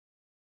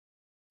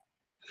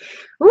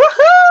Woohoo!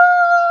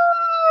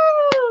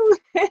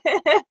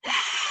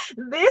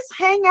 This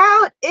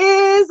hangout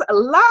is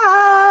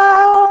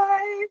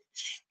live.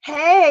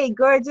 Hey,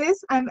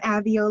 gorgeous. I'm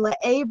Aviola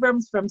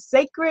Abrams from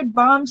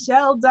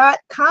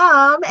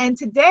sacredbombshell.com. And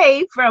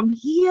today from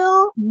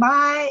Heal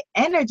My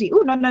Energy. Oh,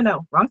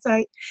 no, wrong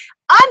site.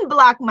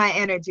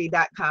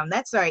 Unblockmyenergy.com.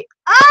 That's right.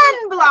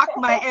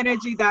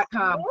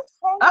 Unblockmyenergy.com.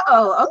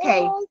 Uh-oh,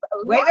 okay.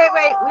 Wait.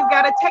 We've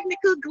got a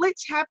technical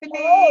glitch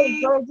happening. Hey,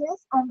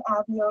 gorgeous. I'm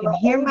Aviola. You can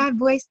hear my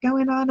voice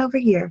going on over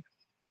here.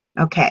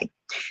 Okay.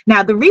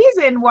 Now, the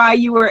reason why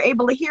you were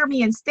able to hear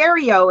me in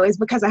stereo is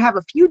because I have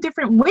a few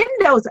different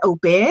windows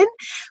open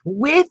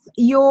with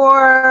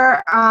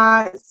your,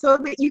 so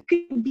that you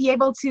can be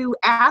able to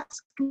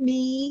ask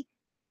me,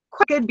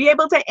 could be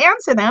able to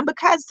answer them,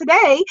 because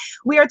today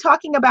we are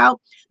talking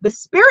about the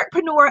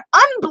Spiritpreneur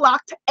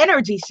Unblocked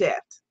Energy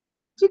Shift.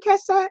 Did you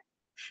catch that?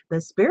 The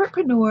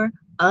Spiritpreneur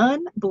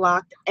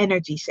Unblocked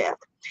Energy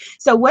Shift.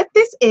 So what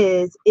this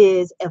is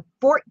a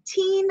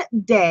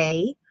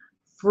 14-day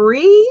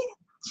free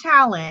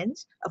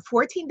challenge, a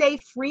 14-day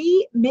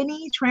free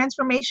mini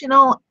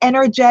transformational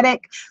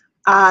energetic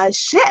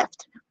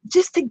shift,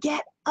 just to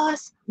get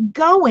us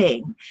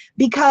going,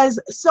 because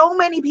so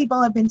many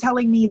people have been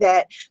telling me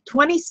that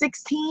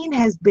 2016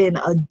 has been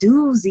a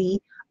doozy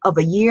of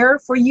a year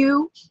for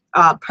you,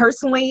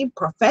 personally,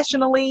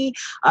 professionally,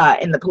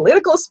 in the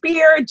political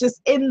sphere,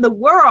 just in the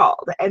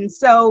world. And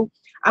so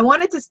I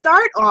wanted to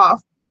start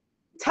off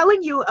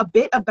telling you a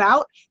bit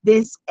about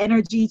this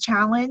energy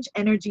challenge,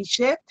 energy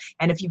shift.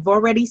 And if you've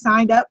already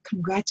signed up,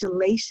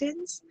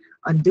 congratulations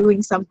on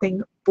doing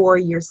something for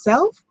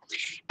yourself.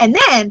 And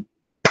then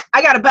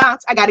I gotta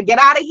bounce. I gotta get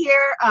out of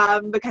here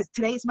because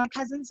today's my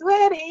cousin's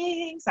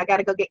wedding. So I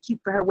gotta go get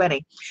cute for her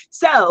wedding.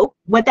 So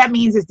what that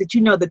means is that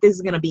you know that this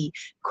is gonna be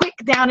quick,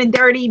 down and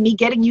dirty, me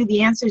getting you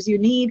the answers you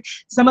need.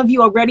 Some of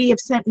you already have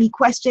sent me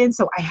questions,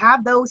 so I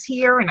have those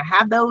here and I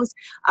have those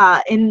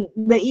in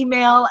the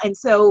email. And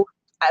so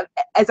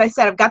as I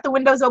said, I've got the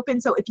windows open.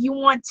 So if you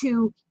want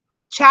to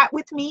chat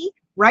with me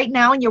right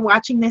now and you're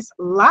watching this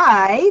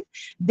live,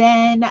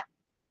 then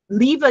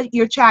leave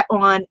your chat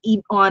on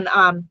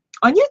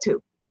YouTube,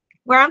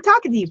 where I'm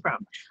talking to you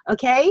from.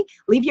 Okay,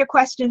 leave your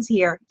questions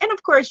here, and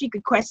of course you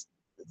could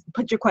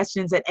put your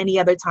questions at any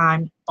other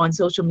time on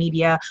social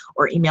media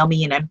or email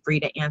me, and I'm free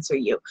to answer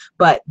you.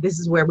 But this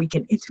is where we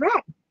can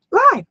interact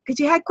live,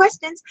 because you had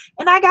questions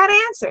and I got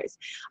answers.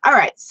 All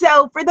right,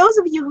 so for those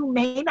of you who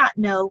may not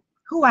know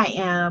who I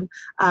am,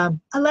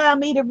 allow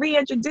me to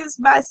reintroduce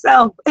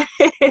myself.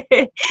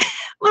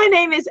 My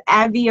name is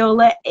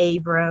Aviola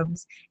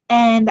Abrams,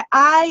 and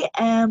I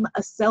am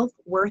a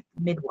self-worth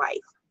midwife,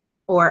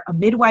 or a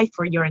midwife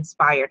for your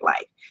inspired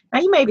life.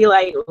 Now you may be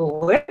like,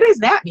 what does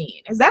that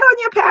mean? Is that on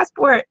your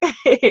passport?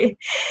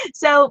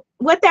 So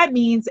what that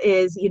means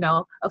is, you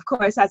know, of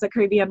course, as a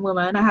Caribbean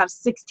woman, I have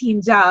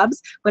 16 jobs,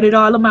 but it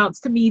all amounts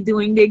to me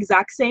doing the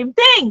exact same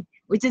thing,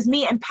 which is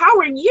me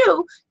empowering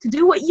you to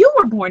do what you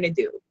were born to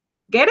do.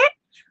 Get it?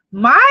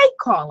 My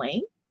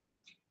calling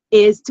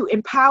is to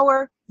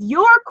empower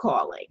your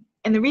calling.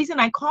 And the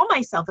reason I call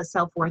myself a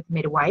self-worth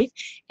midwife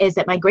is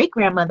that my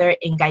great-grandmother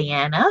in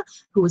Guyana,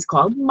 who was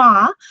called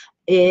Ma,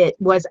 it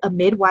was a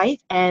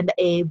midwife and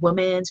a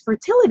woman's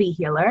fertility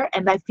healer.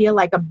 And I feel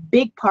like a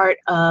big part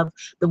of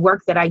the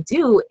work that I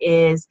do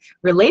is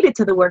related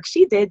to the work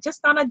she did,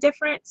 just on a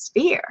different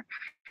sphere.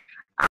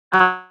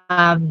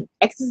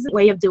 Excellent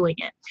way of doing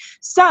it.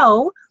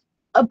 So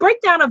a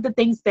breakdown of the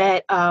things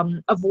that,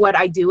 of what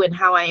I do and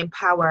how I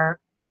empower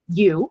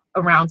you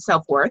around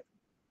self-worth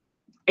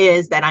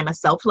is that I'm a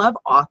self-love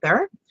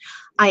author.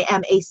 I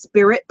am a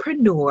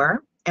spiritpreneur.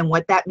 And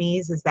what that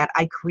means is that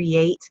I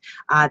create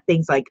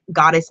things like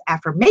goddess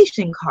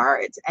affirmation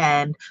cards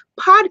and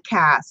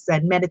podcasts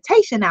and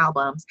meditation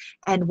albums,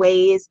 and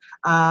ways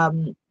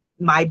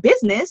my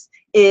business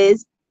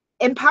is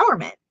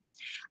empowerment.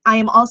 I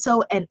am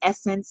also an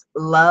essence,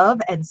 love,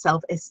 and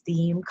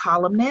self-esteem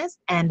columnist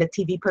and a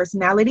TV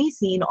personality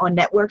seen on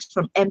networks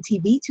from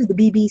MTV to the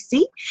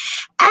BBC.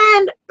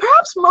 And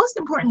perhaps most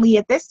importantly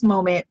at this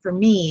moment for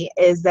me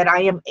is that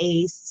I am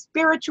a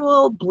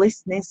spiritual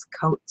blissness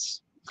coach,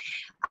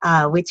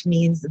 which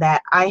means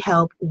that I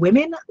help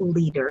women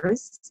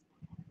leaders,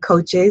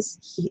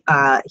 coaches,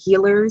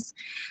 healers,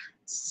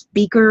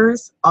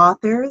 speakers,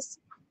 authors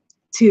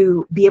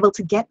to be able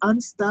to get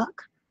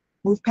unstuck,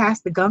 move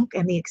past the gunk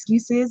and the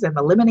excuses and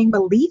the limiting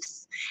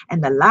beliefs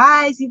and the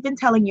lies you've been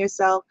telling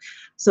yourself,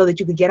 so that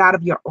you can get out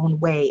of your own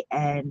way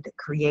and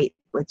create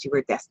what you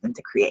were destined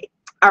to create.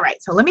 All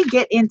right, so let me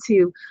get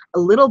into a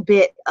little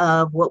bit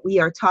of what we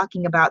are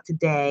talking about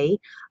today.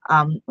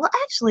 Well,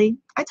 actually,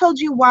 I told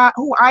you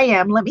who I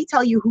am. Let me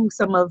tell you who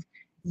some of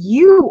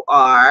you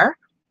are,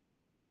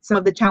 some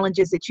of the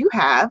challenges that you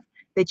have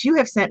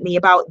sent me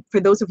about, for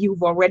those of you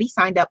who've already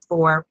signed up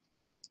for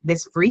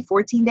this free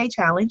 14-day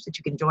challenge that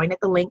you can join at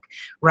the link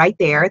right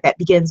there. That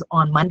begins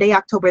on Monday,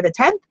 October the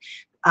 10th,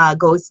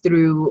 goes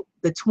through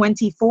the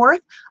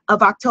 24th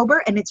of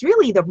October. And it's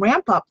really the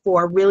ramp up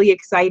for a really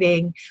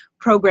exciting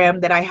program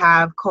that I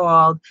have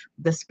called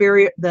the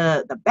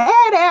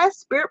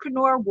Badass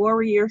Spiritpreneur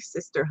Warrior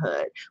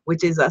Sisterhood,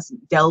 which is us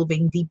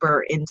delving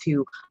deeper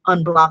into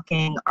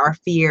unblocking our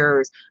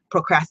fears,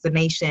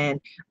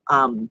 procrastination,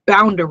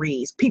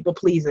 boundaries, people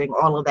pleasing,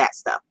 all of that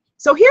stuff.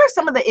 So here are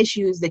some of the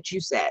issues that you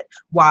said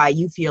why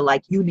you feel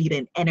like you need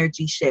an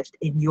energy shift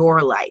in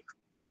your life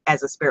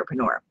as a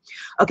spiritpreneur.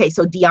 Okay,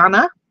 so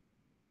Deanna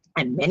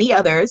and many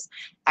others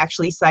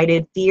actually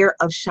cited fear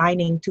of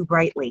shining too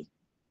brightly,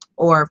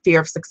 or fear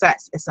of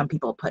success, as some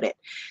people put it.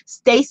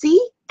 Stacy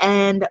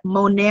and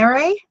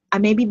Monere, I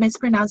may be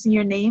mispronouncing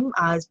your name.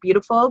 It's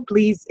beautiful.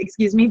 Please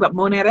excuse me, but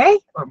Monere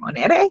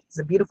is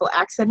a beautiful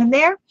accent in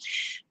there.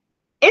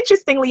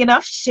 Interestingly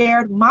enough,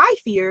 shared my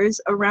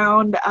fears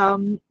around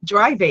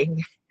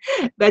driving.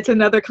 That's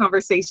another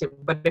conversation.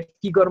 But if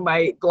you go to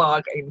my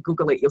blog and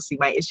Google it, you'll see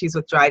my issues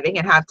with driving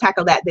and how I've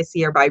tackled that this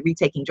year by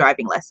retaking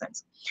driving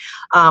lessons.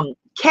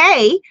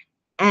 Kay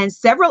and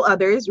several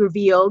others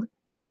revealed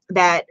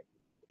that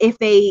if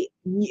they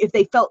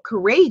felt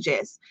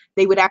courageous,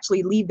 they would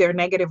actually leave their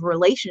negative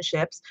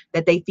relationships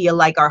that they feel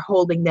like are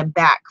holding them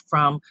back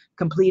from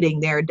completing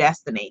their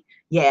destiny.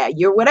 Yeah,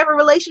 whatever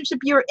relationship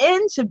you're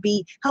in should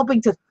be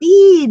helping to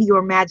feed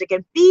your magic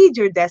and feed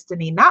your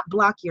destiny, not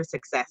block your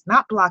success,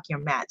 not block your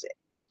magic.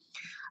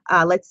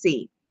 Let's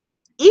see.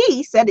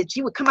 E said that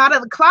she would come out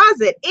of the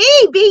closet.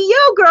 E, be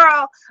you,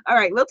 girl. All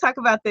right, we'll talk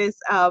about this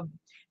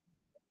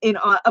in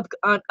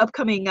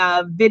upcoming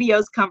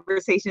videos,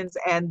 conversations,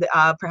 and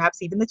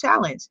perhaps even the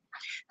challenge.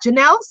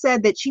 Janelle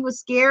said that she was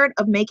scared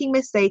of making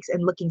mistakes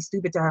and looking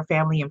stupid to her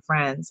family and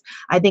friends.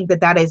 I think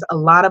that is a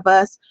lot of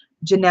us,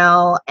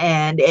 Janelle,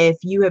 and if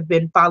you have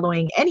been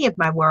following any of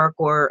my work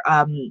or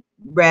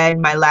read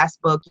my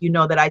last book, you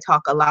know that I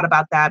talk a lot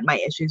about that, my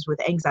issues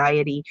with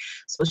anxiety,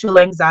 social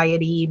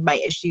anxiety, my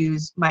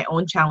issues, my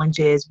own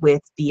challenges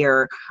with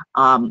fear,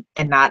 and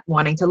not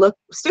wanting to look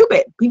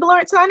stupid. People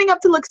aren't signing up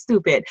to look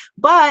stupid,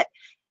 but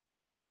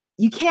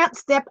you can't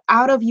step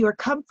out of your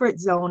comfort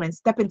zone and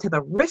step into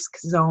the risk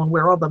zone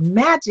where all the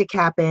magic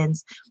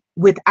happens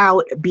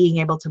without being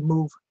able to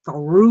move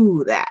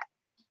through that.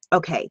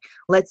 Okay,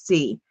 let's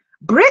see.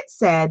 Britt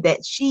said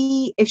that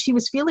if she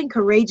was feeling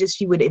courageous,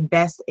 she would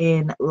invest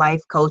in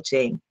life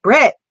coaching.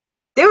 Britt,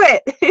 do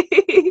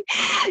it.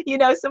 You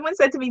know, someone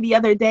said to me the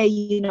other day,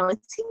 you know, it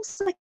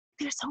seems like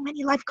there's so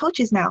many life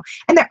coaches now,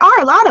 and there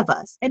are a lot of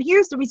us. And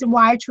here's the reason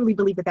why I truly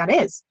believe that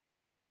is.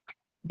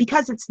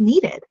 Because it's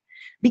needed.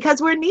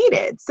 Because we're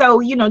needed.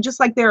 So, you know, just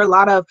like there are a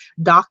lot of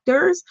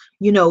doctors,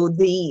 you know,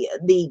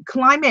 the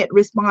climate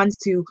responds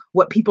to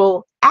what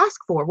people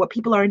ask for, what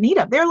people are in need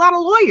of. There are a lot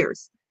of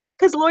lawyers,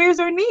 because lawyers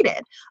are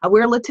needed.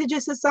 We're a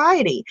litigious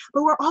society,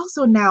 but we're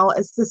also now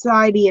a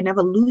society in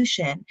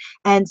evolution.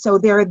 And so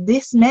there are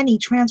this many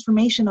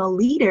transformational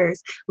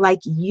leaders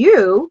like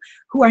you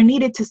who are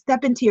needed to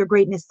step into your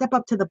greatness, step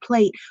up to the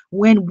plate.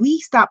 When we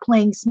stop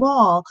playing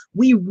small,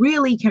 we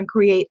really can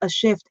create a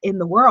shift in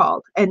the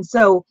world. And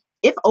so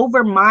if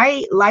over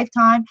my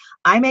lifetime,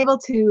 I'm able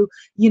to,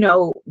 you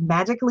know,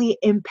 magically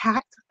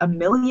impact 1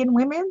 million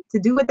women to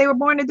do what they were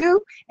born to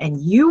do,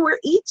 and you were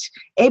each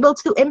able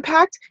to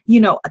impact, you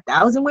know,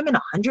 1,000 women,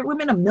 100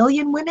 women, 1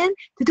 million women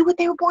to do what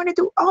they were born to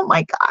do. Oh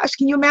my gosh,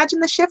 can you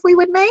imagine the shift we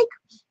would make?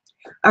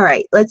 All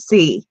right, let's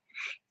see.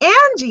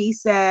 Angie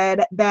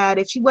said that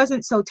if she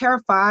wasn't so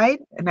terrified,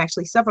 and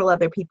actually several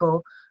other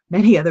people,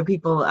 many other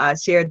people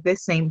shared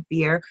this same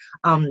fear,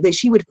 that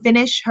she would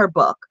finish her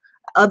book.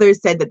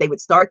 Others said that they would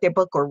start their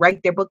book or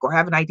write their book or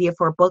have an idea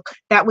for a book.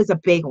 That was a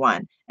big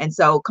one. And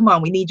so, come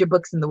on, we need your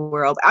books in the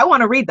world. I want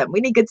to read them. We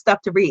need good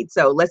stuff to read.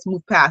 So let's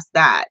move past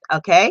that.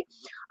 Okay.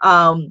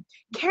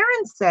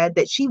 Karen said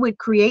that she would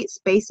create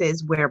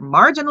spaces where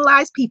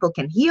marginalized people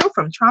can heal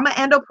from trauma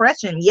and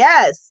oppression.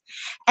 Yes.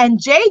 And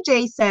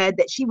JJ said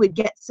that she would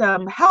get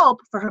some help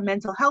for her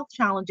mental health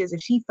challenges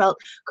if she felt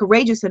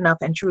courageous enough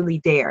and truly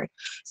dared.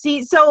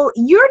 See, so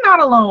you're not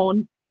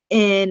alone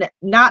in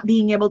not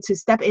being able to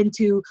step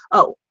into,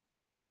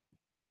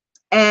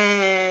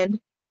 and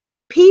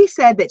P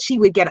said that she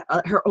would get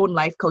her own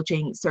life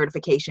coaching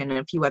certification,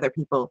 and a few other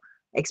people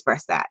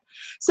expressed that.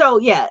 So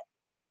yeah,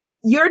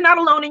 you're not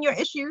alone in your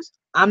issues.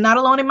 I'm not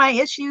alone in my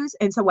issues.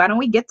 And so why don't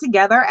we get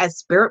together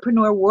as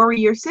Spiritpreneur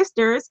Warrior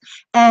Sisters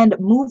and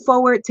move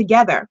forward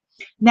together?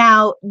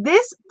 Now,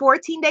 this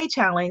 14-day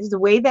challenge, the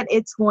way that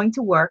it's going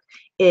to work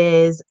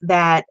is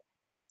that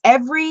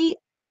every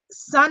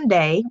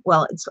Sunday,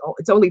 well,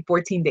 it's only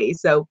 14 days.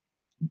 So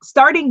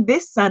starting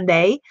this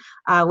Sunday,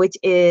 which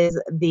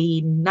is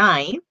the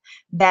 9th,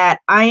 that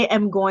I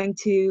am going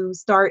to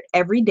start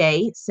every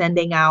day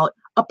sending out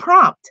a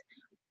prompt,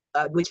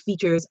 which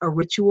features a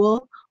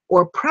ritual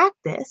or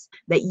practice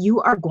that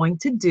you are going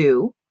to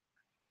do,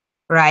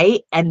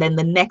 right? And then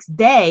the next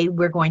day,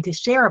 we're going to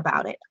share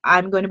about it.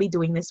 I'm going to be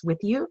doing this with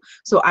you.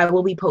 So I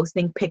will be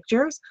posting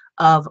pictures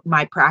of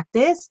my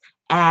practice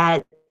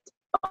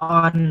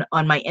on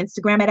my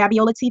Instagram at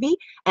Abiola TV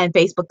and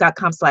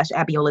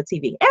Facebook.com/Abiola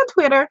TV and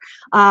Twitter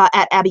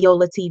at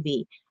Abiola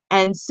TV.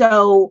 And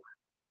so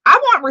I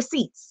want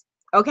receipts.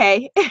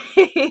 Okay.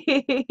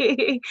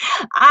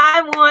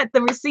 I want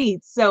the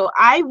receipts. So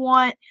I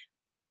want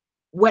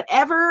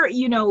whatever,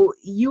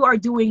 you are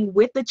doing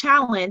with the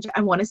challenge.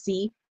 I want to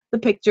see the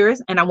pictures,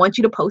 and I want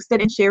you to post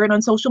it and share it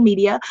on social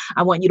media.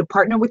 I want you to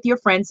partner with your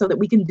friends so that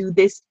we can do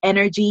this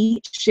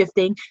energy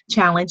shifting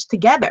challenge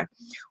together.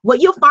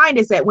 What you'll find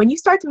is that when you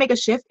start to make a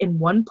shift in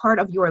one part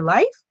of your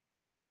life,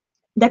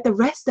 that the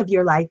rest of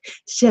your life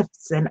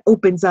shifts and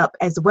opens up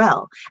as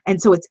well.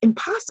 And so it's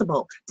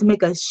impossible to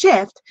make a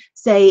shift,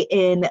 say,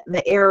 in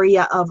the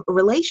area of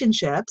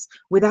relationships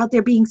without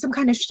there being some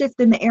kind of shift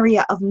in the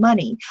area of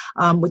money,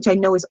 which I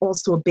know is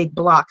also a big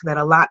block that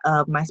a lot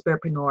of my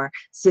Spiritpreneur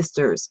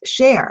sisters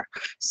share.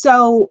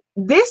 So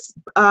this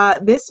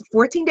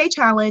 14-day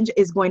challenge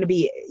is going to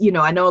be,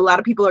 I know a lot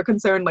of people are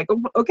concerned, like,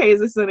 okay,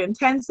 is this an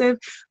intensive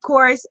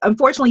course?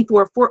 Unfortunately,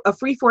 for a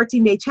free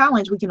 14-day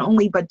challenge, we can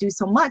only but do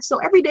so much. So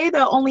every day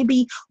there'll only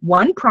be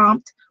one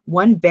prompt,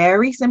 one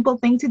very simple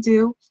thing to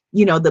do,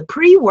 the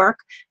pre-work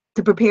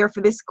to prepare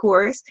for this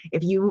course.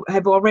 If you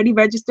have already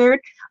registered,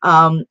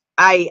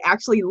 I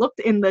actually looked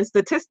in the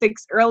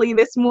statistics early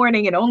this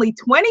morning, and only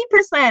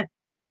 20%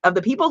 of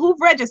the people who've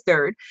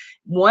registered,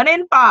 1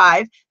 in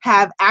 5,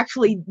 have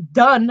actually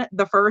done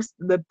the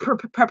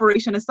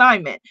preparation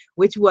assignment,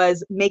 which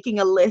was making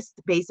a list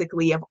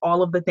basically of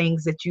all of the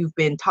things that you've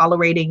been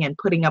tolerating and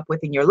putting up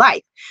with in your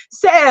life.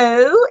 So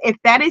if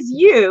that is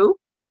you,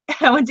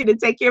 I want you to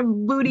take your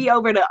booty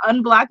over to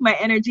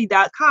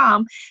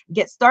unblockmyenergy.com,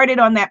 get started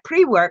on that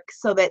pre-work,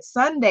 so that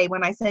Sunday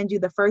when I send you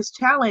the first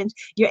challenge,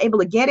 you're able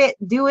to get it,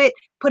 do it,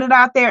 put it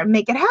out there, and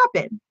make it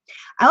happen.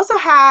 I also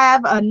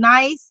have a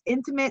nice,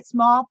 intimate,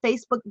 small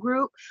Facebook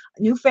group,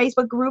 a new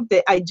Facebook group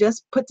that I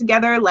just put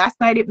together last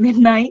night at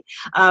midnight.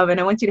 And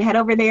I want you to head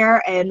over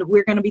there, and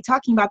we're going to be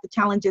talking about the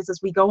challenges as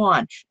we go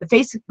on. The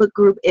Facebook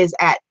group is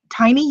at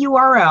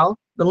tinyurl.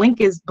 The link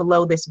is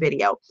below this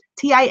video.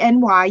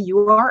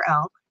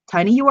 TINYURL,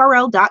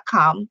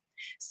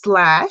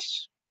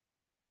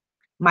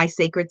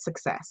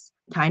 tinyurl.com/mysacredsuccess.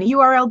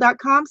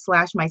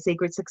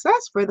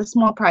 tinyurl.com/mysacredsuccess for the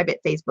small private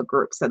Facebook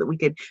group, so that we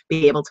could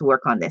be able to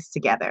work on this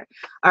together.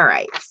 All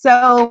right,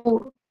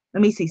 so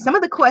let me see some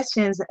of the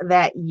questions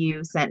that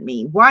you sent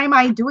me. Why am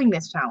I doing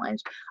this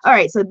challenge? All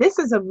right, so this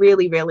is a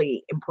really,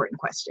 really important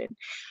question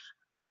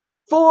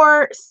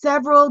for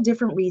several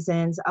different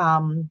reasons.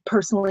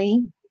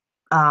 Personally,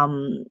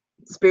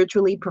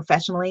 spiritually,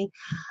 professionally,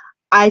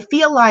 I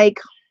feel like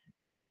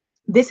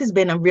this has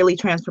been a really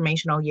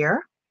transformational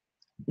year,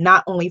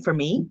 not only for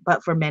me,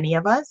 but for many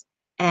of us.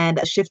 And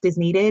a shift is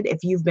needed.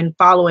 If you've been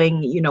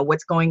following,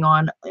 what's going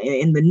on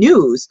in the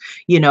news,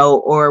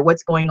 or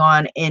what's going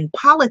on in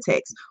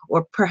politics,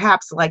 or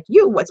perhaps like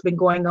you, what's been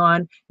going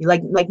on,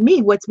 like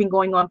me, what's been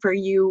going on for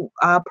you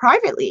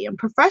privately and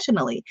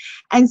professionally.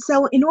 And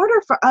so in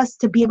order for us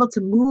to be able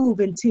to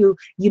move into,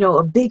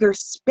 a bigger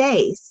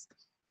space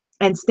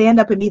and stand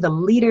up and be the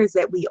leaders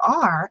that we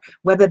are,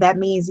 whether that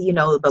means,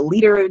 the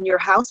leader in your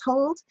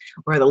household,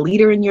 or the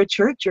leader in your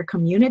church, your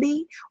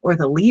community, or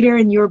the leader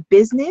in your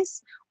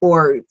business,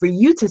 or for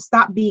you to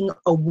stop being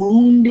a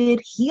wounded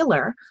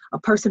healer, a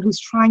person who's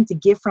trying to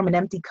give from an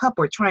empty cup,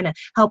 or trying to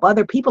help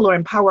other people or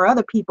empower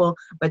other people,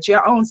 but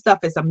your own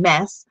stuff is a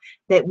mess,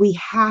 that we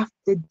have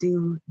to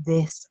do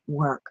this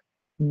work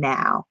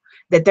now.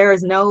 That there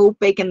is no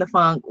faking the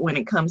funk when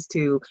it comes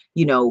to,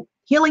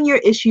 healing your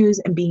issues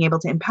and being able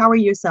to empower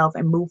yourself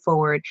and move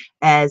forward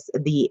as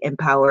the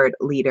empowered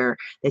leader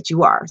that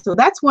you are. So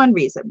that's one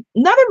reason.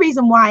 Another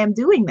reason why I'm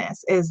doing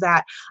this is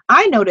that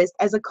I noticed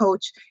as a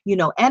coach,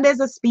 and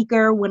as a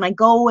speaker, when I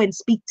go and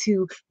speak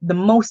to the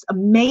most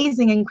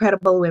amazing,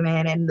 incredible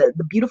women, and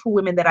the beautiful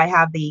women that I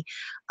have the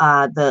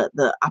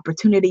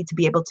opportunity to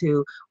be able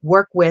to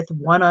work with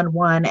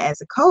one-on-one as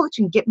a coach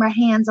and get my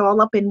hands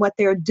all up in what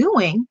they're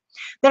doing,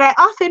 that I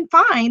often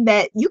find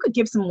that you could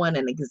give someone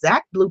an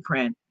exact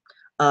blueprint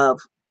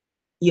of,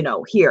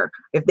 here,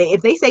 if they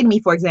say to me,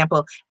 for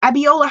example,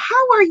 Abiola,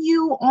 how are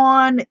you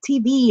on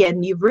TV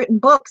and you've written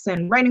books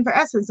and writing for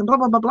Essence and blah,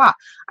 blah, blah, blah.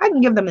 I can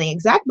give them the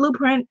exact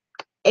blueprint,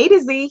 A to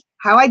Z,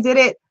 how I did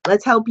it.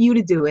 Let's help you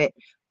to do it.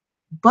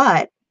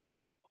 But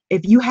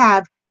if you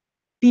have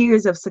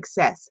fears of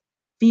success,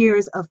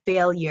 fears of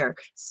failure,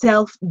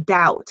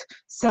 self-doubt,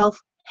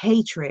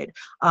 self-hatred,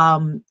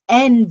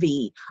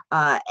 envy,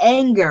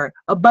 anger,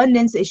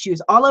 abundance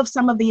issues, all of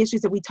some of the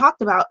issues that we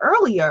talked about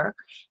earlier,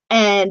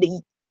 and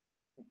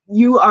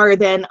you are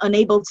then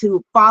unable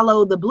to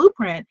follow the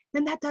blueprint,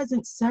 then that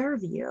doesn't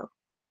serve you.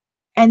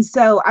 And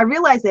so I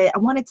realized that I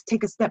wanted to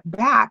take a step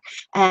back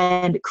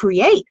and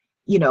create,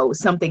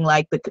 something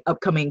like the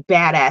upcoming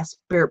Badass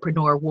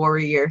Spiritpreneur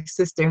Warrior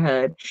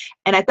Sisterhood.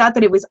 And I thought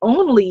that it was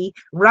only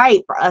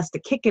right for us to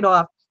kick it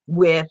off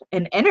with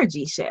an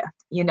energy shift,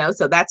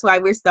 so that's why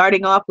we're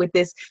starting off with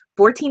this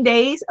 14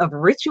 days of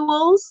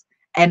rituals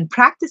and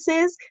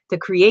practices to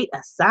create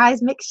a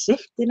seismic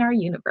shift in our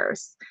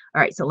universe.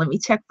 All right, so let me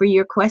check for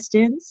your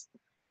questions.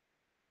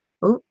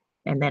 Oh,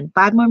 and then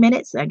 5 more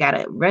minutes. I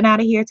gotta run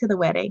out of here to the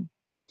wedding.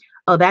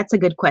 Oh, that's a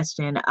good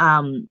question.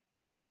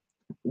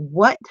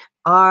 What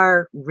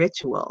are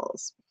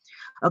rituals?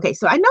 Okay,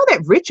 so I know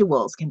that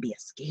rituals can be a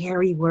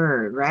scary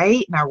word,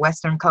 right? In our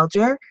Western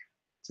culture.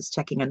 Just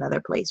checking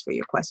another place for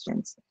your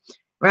questions,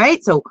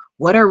 right? So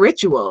what are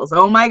rituals?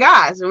 Oh my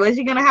gosh, what is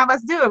she gonna have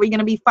us do? Are we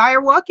gonna be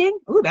fire walking?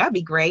 Ooh, that'd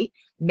be great.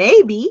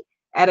 Maybe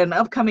at an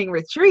upcoming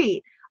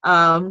retreat.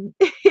 Um,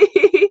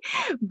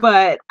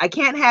 but I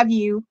can't have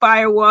you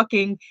fire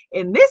walking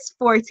in this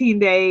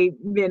 14-day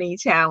mini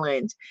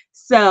challenge.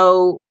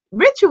 So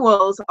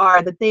rituals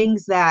are the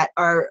things that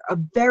are a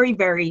very,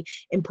 very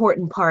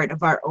important part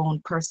of our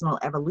own personal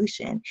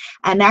evolution.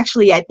 And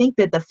actually, I think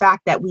that the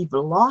fact that we've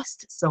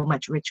lost so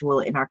much ritual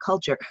in our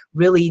culture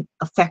really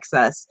affects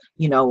us,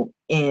 you know,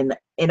 in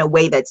a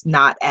way that's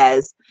not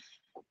as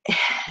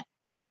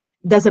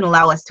doesn't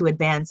allow us to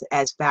advance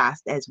as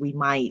fast as we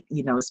might,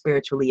 you know,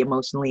 spiritually,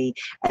 emotionally,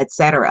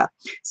 etc.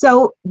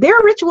 So there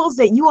are rituals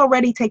that you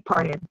already take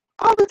part in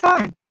all the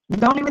time. You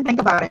don't even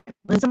think about it.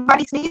 When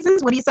somebody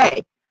sneezes, what do you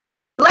say?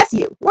 Bless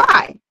you.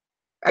 Why?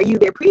 Are you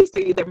their priest?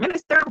 Are you their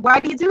minister? Why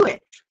do you do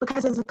it?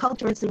 Because as a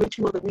culture, it's a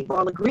ritual that we've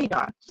all agreed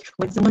on.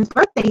 When someone's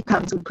birthday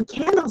comes, we put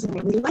candles in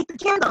there. We light the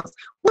candles.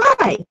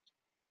 Why?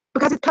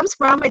 Because it comes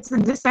from, it's a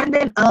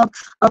descendant of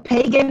a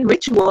pagan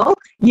ritual,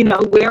 you know,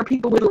 where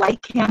people would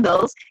light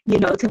candles, you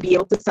know, to be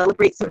able to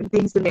celebrate certain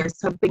things. And there's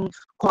something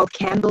called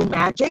candle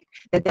magic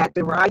that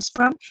derives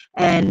from.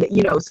 And,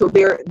 you know, so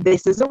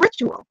this is a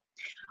ritual.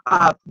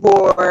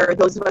 For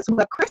those of us who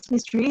have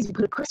Christmas trees, you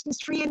put a Christmas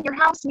tree in your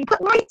house and you put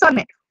lights on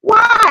it.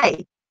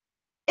 Why?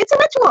 It's a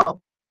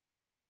ritual.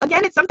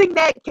 Again, it's something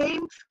that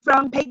came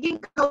from pagan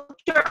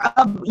culture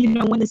of, you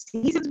know, when the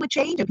seasons would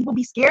change and people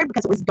be scared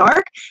because it was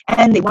dark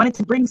and they wanted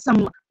to bring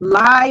some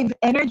live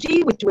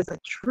energy, which was a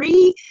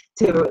tree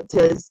to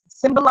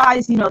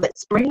symbolize, you know, that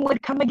spring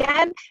would come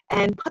again,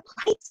 and put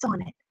lights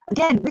on it.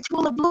 Again,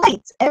 ritual of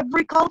lights.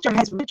 Every culture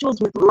has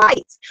rituals with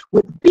lights,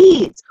 with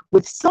beads,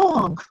 with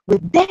song,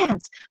 with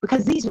dance,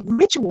 because these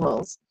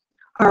rituals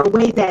are a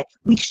way that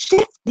we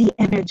shift the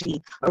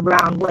energy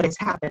around what is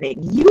happening.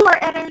 You are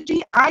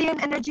energy, I am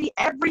energy,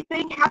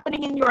 everything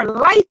happening in your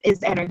life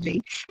is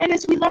energy. And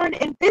as we learned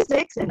in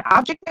physics, an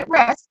object at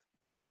rest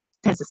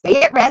tends to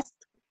stay at rest,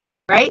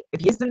 right?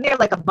 If you're sitting there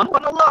like a bump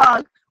on a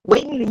log,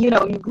 waiting, you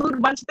know, you glued a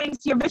bunch of things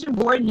to your vision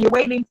board and you're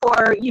waiting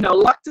for, you know,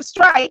 luck to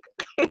strike.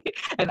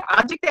 An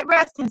object at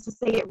rest tends to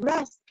stay at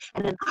rest,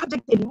 and an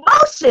object in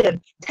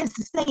motion tends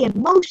to stay in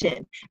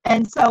motion.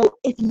 And so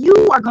if you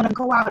are going to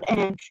go out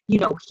and, you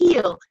know,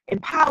 heal,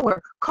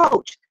 empower,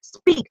 coach,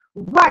 speak,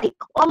 write,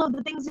 all of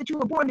the things that you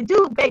were born to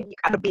do, babe, you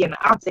got to be an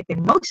object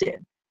in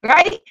motion,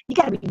 right? You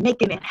got to be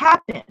making it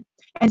happen.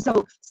 And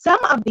so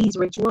some of these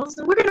rituals,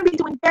 and we're going to be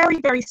doing very,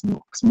 very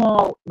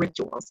small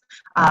rituals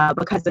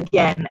because,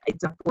 again,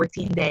 it's a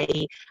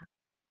 14-day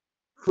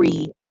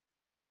free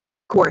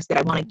course that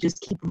I want to just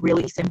keep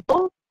really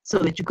simple so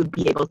that you could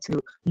be able to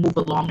move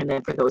along. And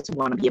then for those who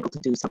want to be able to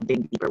do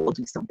something deeper, we'll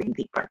do something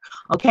deeper.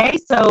 Okay,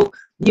 so,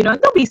 you know,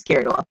 don't be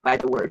scared off by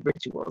the word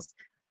rituals.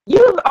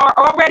 You are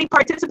already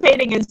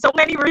participating in so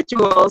many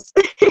rituals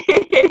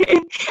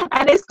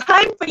and it's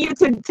time for you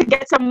to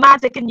get some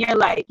magic in your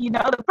life. You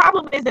know, the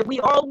problem is that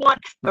we all want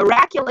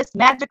miraculous,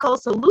 magical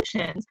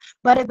solutions,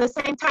 but at the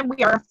same time,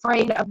 we are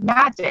afraid of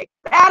magic.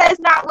 That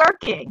is not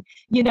working.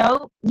 You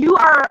know,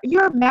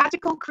 you're a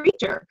magical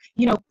creature,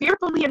 you know,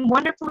 fearfully and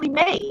wonderfully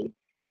made.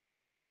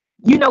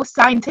 You know,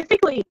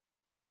 scientifically,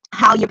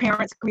 how your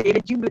parents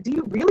created you, but do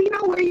you really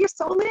know where your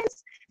soul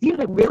is? Do you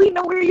really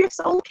know where your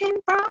soul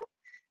came from?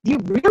 Do you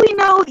really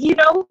know, you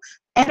know,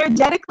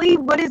 energetically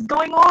what is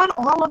going on?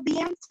 All of the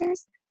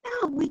answers?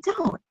 No, we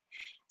don't.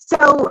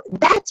 So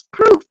that's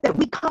proof that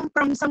we come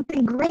from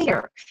something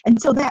greater. And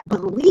so that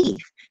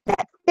belief,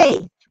 that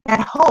faith,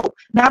 that hope,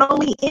 not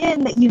only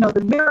in, you know,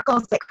 the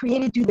miracles that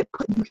created you, that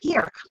put you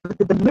here, but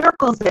the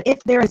miracles that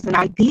if there is an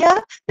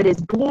idea that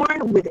is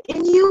born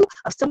within you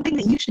of something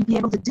that you should be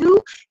able to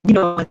do, you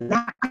know, and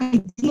that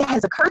idea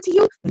has occurred to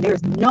you, then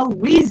there's no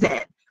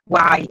reason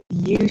why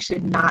you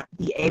should not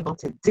be able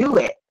to do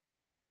it.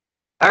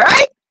 All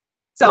right,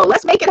 so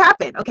let's make it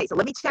happen. Okay, so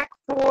let me check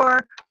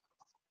for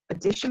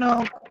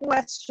additional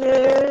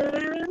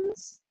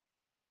questions.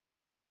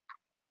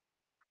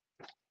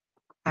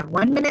 I have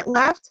 1 minute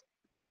left.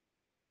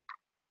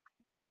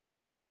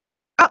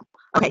 Oh,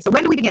 okay, so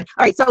when do we begin?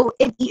 All right, so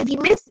if you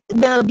missed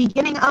the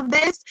beginning of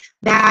this,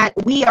 that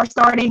we are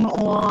starting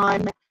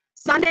on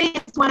Sunday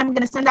is when I'm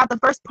going to send out the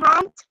first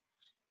prompt.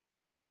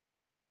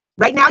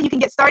 Right now, you can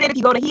get started if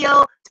you go to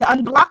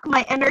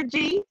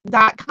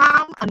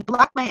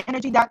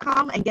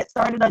unblockmyenergy.com, and get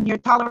started on your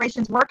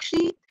tolerations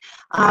worksheet.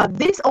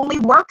 This only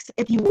works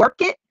if you work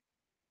it.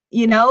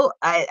 You know,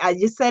 I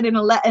just said in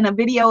a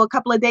video a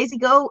couple of days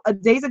ago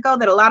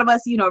that a lot of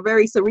us, you know, are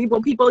very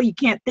cerebral people. You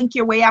can't think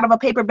your way out of a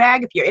paper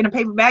bag. If you're in a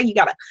paper bag, you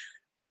got to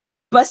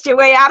bust your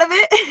way out of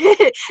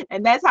it.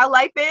 And that's how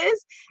life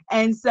is.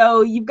 And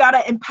so you've got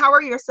to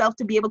empower yourself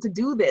to be able to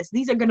do this.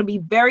 These are going to be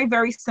very,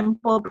 very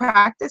simple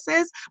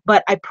practices,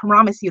 but I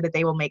promise you that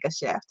they will make a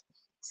shift.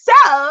 So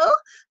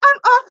I'm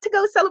off to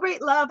go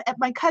celebrate love at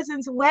my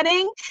cousin's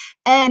wedding,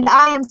 and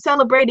I am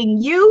celebrating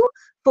you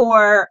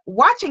for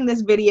watching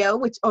this video,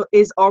 which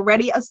is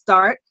already a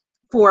start,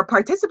 for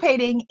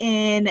participating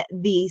in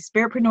the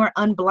Spiritpreneur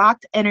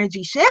Unblocked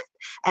Energy Shift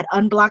at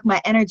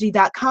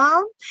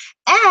unblockmyenergy.com.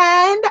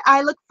 And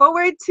I look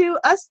forward to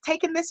us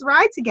taking this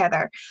ride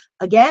together.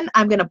 Again,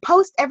 I'm going to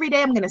post every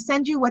day. I'm going to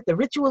send you what the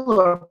ritual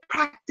or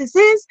practice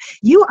is.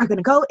 You are going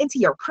to go into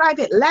your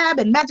private lab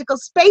and magical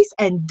space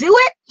and do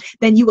it.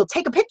 Then you will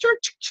take a picture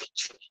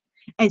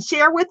and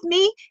share with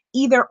me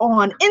either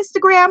on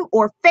Instagram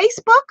or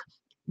Facebook.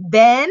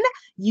 Then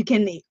you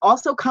can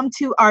also come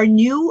to our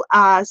new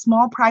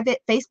small private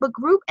Facebook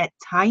group at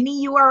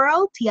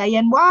tinyurl,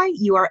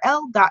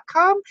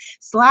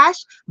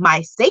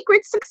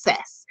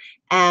 tinyurl.com/mysacredsuccess,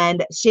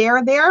 and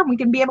share there. We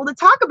can be able to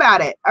talk about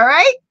it. All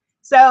right.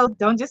 So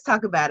don't just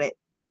talk about it.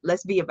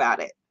 Let's be about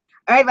it.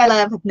 All right, my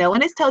love. If no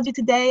one has told you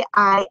today,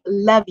 I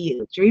love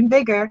you. Dream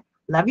bigger.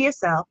 Love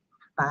yourself.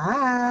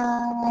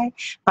 Bye.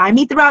 Find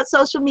me throughout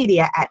social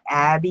media at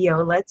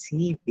Abiola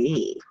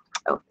TV.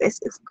 Oh,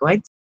 this is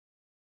going to